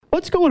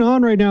What's going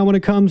on right now when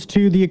it comes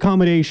to the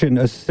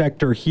accommodation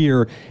sector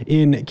here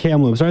in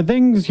Kamloops? Are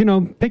things,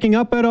 picking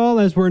up at all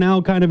as we're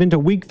now kind of into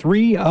week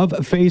 3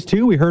 of phase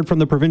 2? We heard from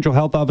the provincial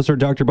health officer,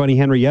 Dr. Bunny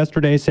Henry,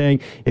 yesterday saying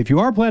if you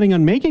are planning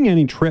on making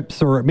any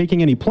trips or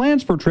making any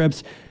plans for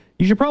trips,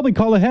 you should probably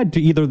call ahead to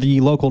either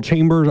the local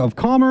Chamber of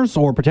Commerce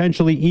or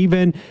potentially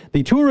even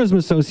the Tourism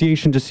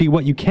Association to see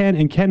what you can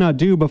and cannot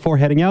do before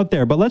heading out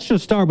there. But let's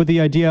just start with the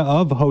idea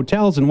of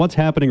hotels and what's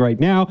happening right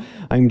now.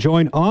 I'm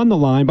joined on the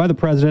line by the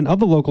president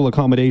of the Local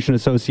Accommodation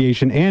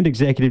Association and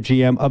executive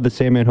GM of the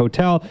Sandman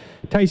Hotel,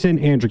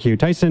 Tyson Andrique.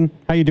 Tyson,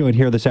 how you doing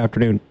here this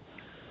afternoon?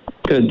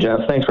 Good,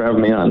 Jeff. Thanks for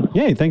having me on.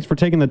 Hey, thanks for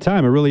taking the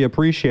time. I really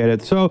appreciate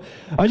it. So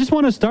I just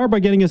want to start by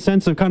getting a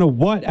sense of kind of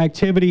what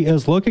activity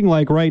is looking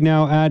like right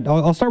now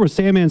I'll start with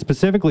Sandman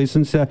specifically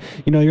since, you're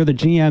the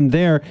GM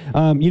there.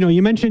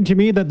 You mentioned to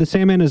me that the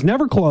Sandman has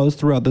never closed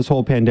throughout this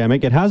whole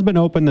pandemic. It has been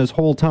open this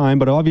whole time,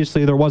 but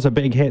obviously there was a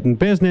big hit in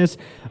business.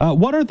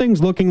 What are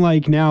things looking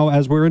like now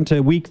as we're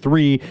into week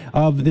 3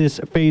 of this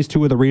phase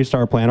 2 of the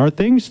Restart plan? Are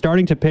things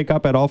starting to pick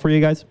up at all for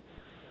you guys?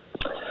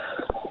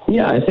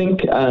 Yeah, I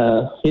think,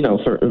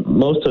 for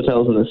most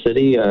hotels in the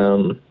city,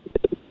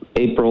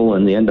 April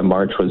and the end of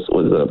March was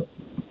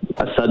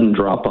a sudden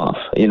drop-off.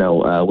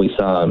 We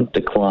saw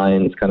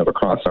declines kind of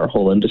across our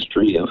whole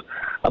industry of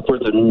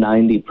upwards of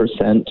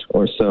 90%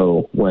 or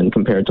so when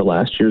compared to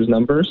last year's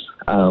numbers.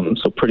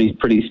 So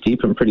pretty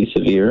steep and pretty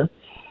severe.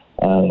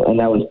 And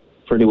that was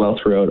pretty well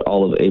throughout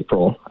all of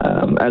April.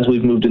 As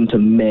we've moved into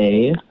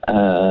May,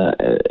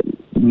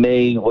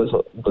 May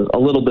was a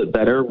little bit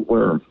better.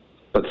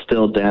 But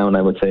still down,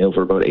 I would say,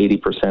 over about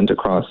 80%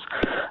 across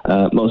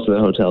most of the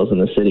hotels in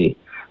the city.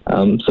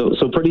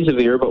 So pretty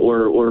severe, but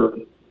we're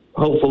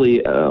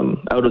hopefully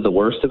out of the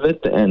worst of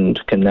it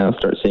and can now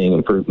start seeing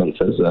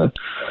improvements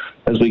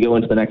as we go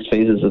into the next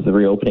phases of the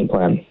reopening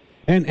plan.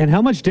 And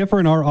how much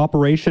different are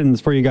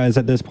operations for you guys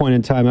at this point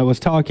in time? I was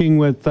talking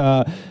with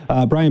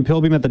Brian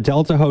Pilbeam at the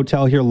Delta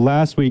Hotel here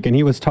last week, and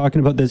he was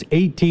talking about this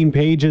 18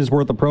 pages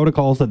worth of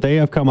protocols that they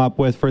have come up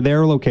with for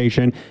their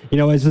location.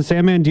 Is the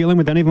Sandman dealing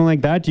with anything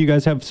like that? Do you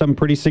guys have some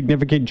pretty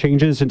significant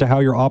changes into how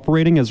you're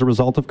operating as a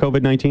result of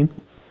COVID-19?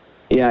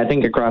 Yeah, I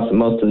think across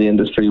most of the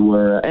industry,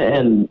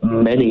 and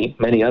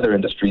many other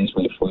industries,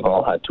 we've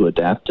all had to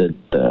adapt to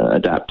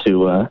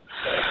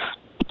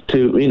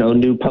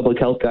new public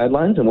health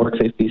guidelines and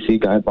WorkSafe BC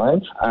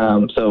guidelines.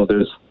 So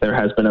there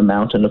has been a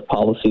mountain of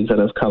policies that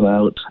have come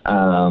out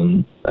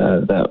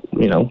that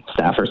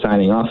staff are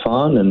signing off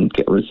on and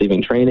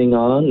receiving training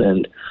on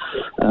and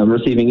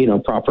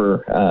receiving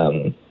proper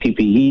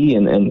PPE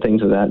and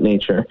things of that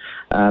nature.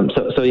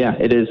 So yeah,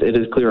 it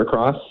is clear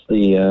across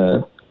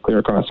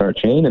our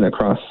chain and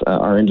across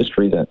our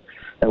industry that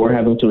we're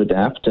having to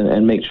adapt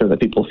and make sure that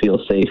people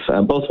feel safe,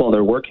 both while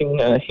they're working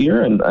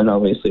here and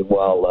obviously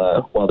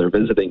while they're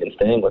visiting and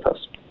staying with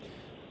us.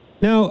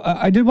 Now,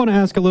 I did want to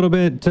ask a little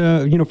bit,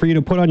 for you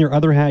to put on your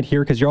other hat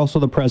here, because you're also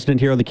the president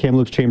here of the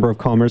Kamloops Chamber of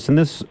Commerce, and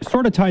this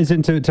sort of ties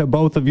into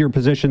both of your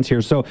positions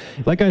here. So,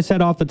 like I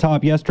said off the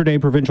top, yesterday,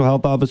 Provincial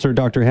Health Officer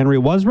Dr. Henry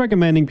was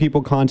recommending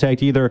people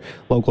contact either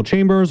local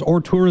chambers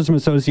or tourism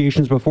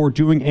associations before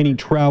doing any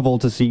travel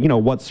to see,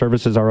 what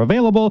services are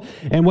available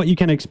and what you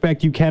can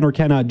expect you can or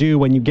cannot do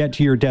when you get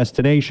to your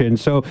destination.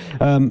 So,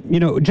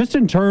 just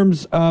in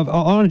terms of,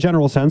 on a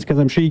general sense, because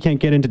I'm sure you can't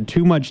get into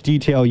too much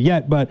detail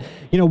yet, but,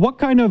 what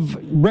kind of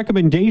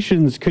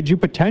recommendations could you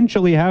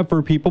potentially have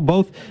for people,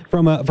 both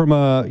from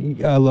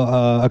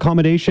a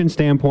accommodation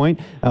standpoint?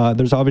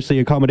 There's obviously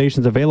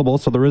accommodations available,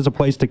 so there is a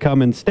place to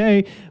come and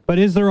stay, but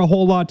is there a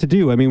whole lot to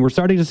do? I mean, we're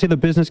starting to see the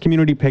business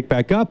community pick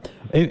back up.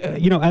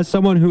 As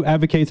someone who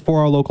advocates for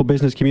our local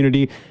business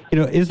community,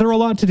 is there a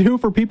lot to do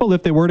for people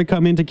if they were to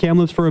come into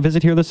Kamloops for a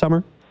visit here this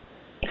summer?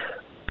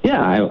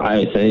 Yeah,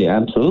 I say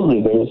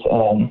absolutely.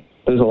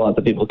 There's a lot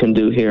that people can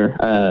do here.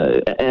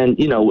 And,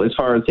 as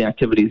far as the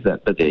activities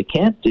that they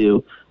can't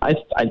do, I'd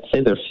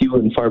say they're few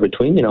and far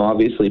between.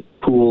 Obviously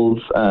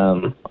pools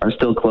are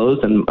still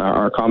closed, and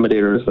our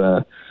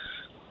accommodators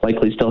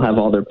likely still have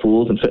all their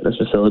pools and fitness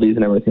facilities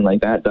and everything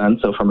like that done.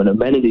 So from an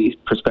amenities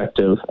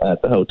perspective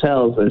at the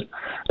hotels,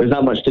 there's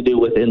not much to do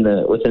within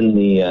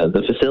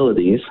the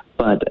facilities.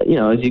 But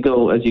as you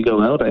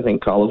go out, I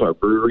think all of our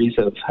breweries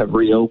have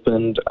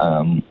reopened,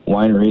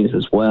 wineries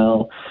as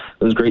well.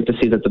 It was great to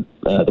see that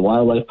the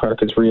wildlife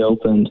park is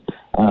reopened,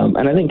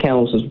 and I think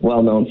Kamloops is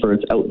well known for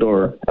its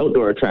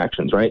outdoor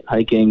attractions, right?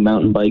 Hiking,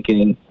 mountain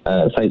biking,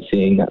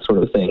 sightseeing, that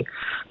sort of thing.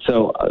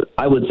 So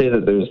I would say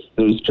that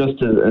there's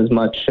just as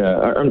much,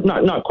 or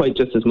not quite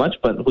just as much,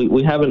 but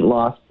we haven't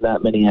lost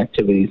that many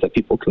activities that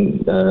people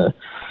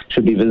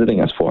should be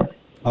visiting us for.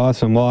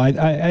 Awesome. Well,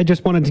 I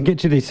just wanted to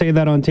get you to say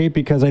that on tape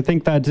because I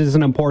think that is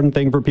an important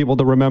thing for people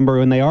to remember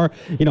when they are,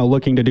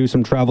 looking to do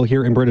some travel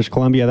here in British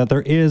Columbia, that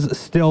there is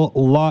still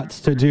lots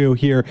to do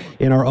here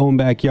in our own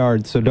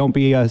backyard. So don't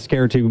be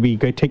scared to be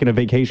taking a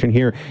vacation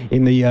here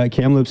in the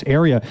Kamloops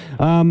area.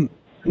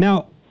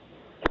 Now,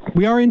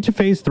 we are into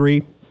phase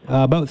 3.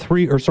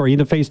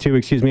 into phase 2,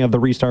 of the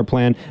Restart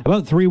plan.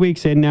 About 3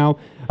 weeks in now.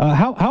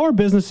 How are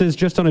businesses,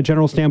 just on a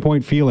general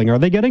standpoint, feeling? Are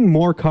they getting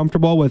more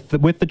comfortable with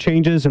the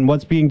changes and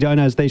what's being done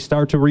as they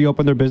start to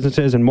reopen their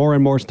businesses and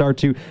more start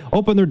to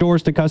open their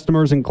doors to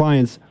customers and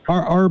clients?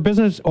 Are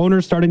business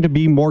owners starting to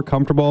be more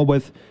comfortable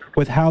with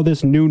how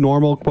this new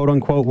normal, quote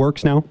unquote,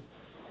 works now?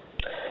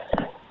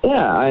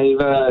 Yeah,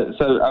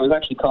 so I was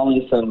actually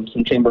calling some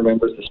chamber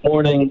members this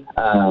morning,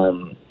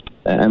 and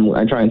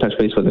I try and touch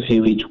base with a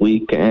few each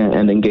week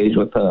and engage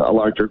with a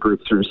larger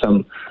group through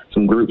some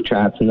group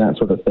chats and that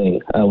sort of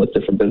thing with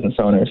different business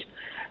owners.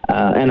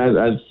 And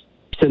I've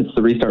since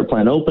the Restart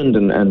plan opened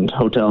and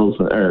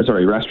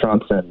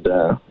restaurants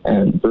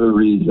and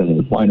breweries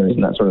and wineries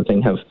and that sort of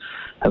thing have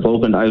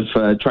opened,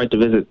 I've tried to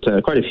visit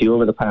quite a few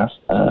over the past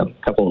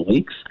couple of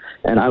weeks,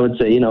 and I would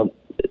say,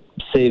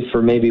 save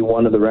for maybe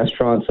one of the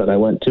restaurants that I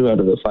went to out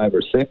of the 5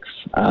 or 6,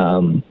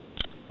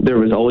 there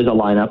was always a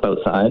lineup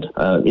outside,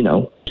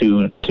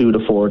 2 to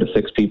 4 to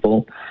 6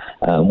 people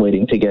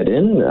waiting to get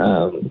in,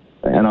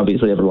 and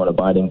obviously everyone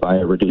abiding by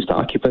a reduced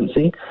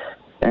occupancy.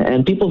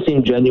 And people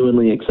seemed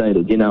genuinely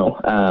excited.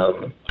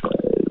 The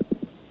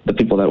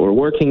people that were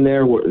working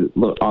there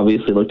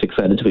obviously looked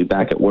excited to be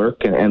back at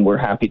work, and were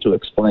happy to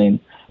explain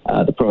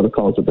the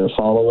protocols that they're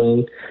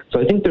following. So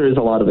I think there is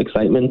a lot of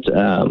excitement,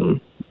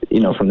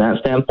 from that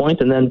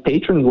standpoint. And then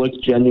patrons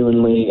looked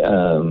genuinely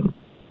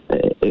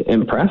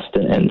impressed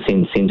and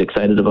seemed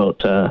excited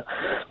about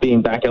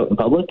being back out in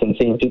public and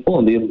seeing people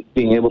and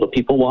being able to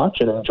people watch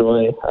and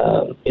enjoy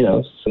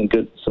some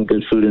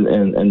good food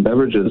and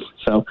beverages.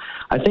 So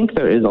I think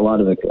there is a lot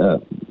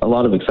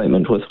of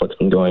excitement with what's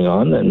been going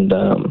on,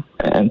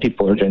 and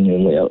people are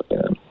genuinely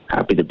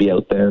happy to be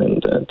out there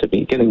and to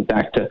be getting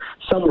back to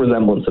some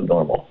resemblance of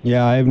normal.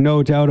 Yeah, I have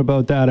no doubt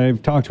about that.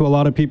 I've talked to a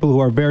lot of people who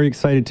are very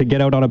excited to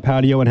get out on a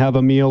patio and have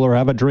a meal or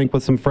have a drink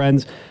with some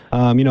friends.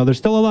 There's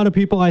still a lot of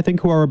people, I think,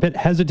 who are a bit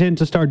hesitant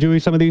to start doing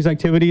some of these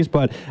activities,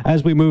 but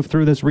as we move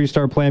through this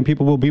Restart plan,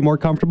 people will be more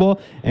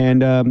comfortable.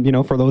 And,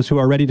 for those who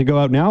are ready to go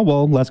out now,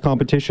 well, less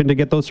competition to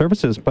get those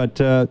services. But,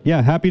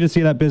 happy to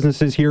see that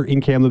businesses here in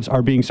Kamloops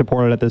are being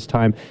supported at this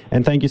time.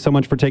 And thank you so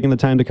much for taking the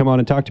time to come on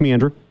and talk to me,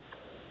 Andrew.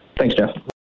 Thanks, Jeff.